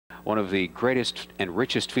one of the greatest and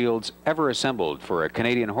richest fields ever assembled for a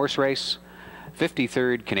Canadian horse race,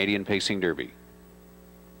 53rd Canadian Pacing Derby.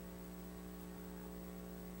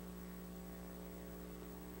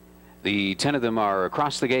 The 10 of them are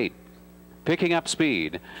across the gate, picking up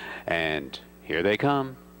speed, and here they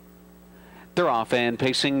come. They're off and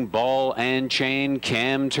pacing. Ball and Chain.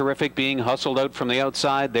 Cam Terrific being hustled out from the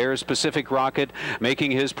outside. There's Pacific Rocket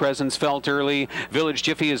making his presence felt early. Village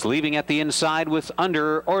Jiffy is leaving at the inside with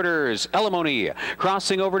under orders. Elimony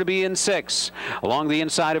crossing over to be in 6. Along the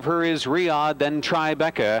inside of her is Riyadh, then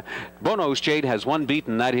Tribeca. Bono's Jade has one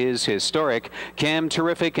beaten. That is Historic. Cam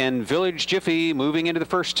Terrific and Village Jiffy moving into the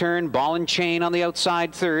first turn. Ball and Chain on the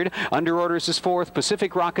outside 3rd. Under orders is 4th.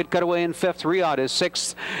 Pacific Rocket got away in 5th. Riyadh is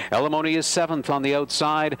 6th. Elimony is 7th on the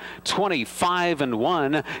outside,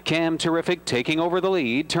 25-1. Cam Terrific taking over the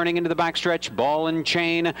lead, turning into the backstretch. Ball and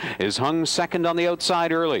Chain is hung 2nd on the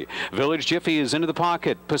outside early. Village Jiffy is into the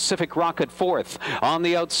pocket. Pacific Rocket 4th on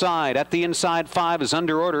the outside. At the inside 5 is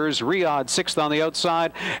under orders. Riyadh 6th on the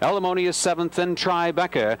outside. Elimony is 7th, and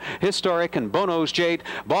Tribeca, Historic, and Bono's Jade.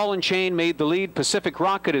 Ball and Chain made the lead. Pacific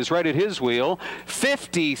Rocket is right at his wheel.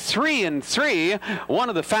 53-3, one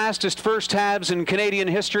of the fastest first halves in Canadian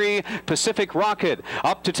history. Pacific Rocket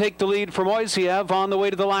up to take the lead for Moiseyev on the way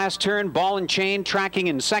to the last turn. Ball and Chain tracking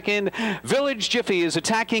in 2nd. Village Jiffy is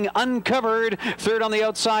attacking uncovered. 3rd on the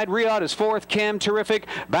outside. Riyadh is 4th. Cam Terrific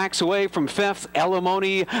backs away from 5th.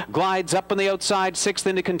 Elimony glides up on the outside. 6th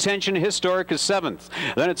into contention. Historic is 7th.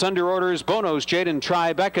 Then it's under orders. Bono's Jade and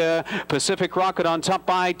Tribeca. Pacific Rocket on top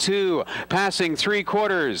by 2. Passing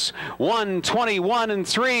 3/4.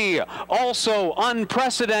 1:21-3. Also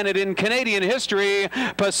unprecedented in Canadian history.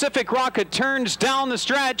 Pacific Rocket turns down the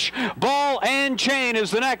stretch. Ball and Chain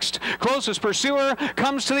is the next closest pursuer.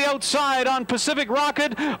 Comes to the outside on Pacific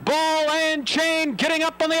Rocket. Ball and Chain getting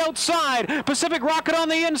up on the outside. Pacific Rocket on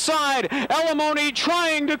the inside. Elimony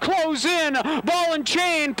trying to close in. Ball and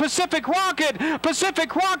Chain. Pacific Rocket.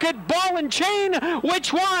 Pacific Rocket. Ball and Chain.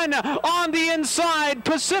 Which one? On the inside.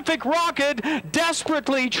 Pacific Rocket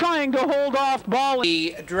desperately trying to hold off Ball.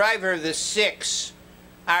 The driver of the 6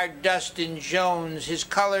 are Dustin Jones. His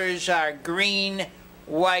colors are green,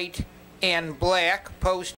 white, and black. Post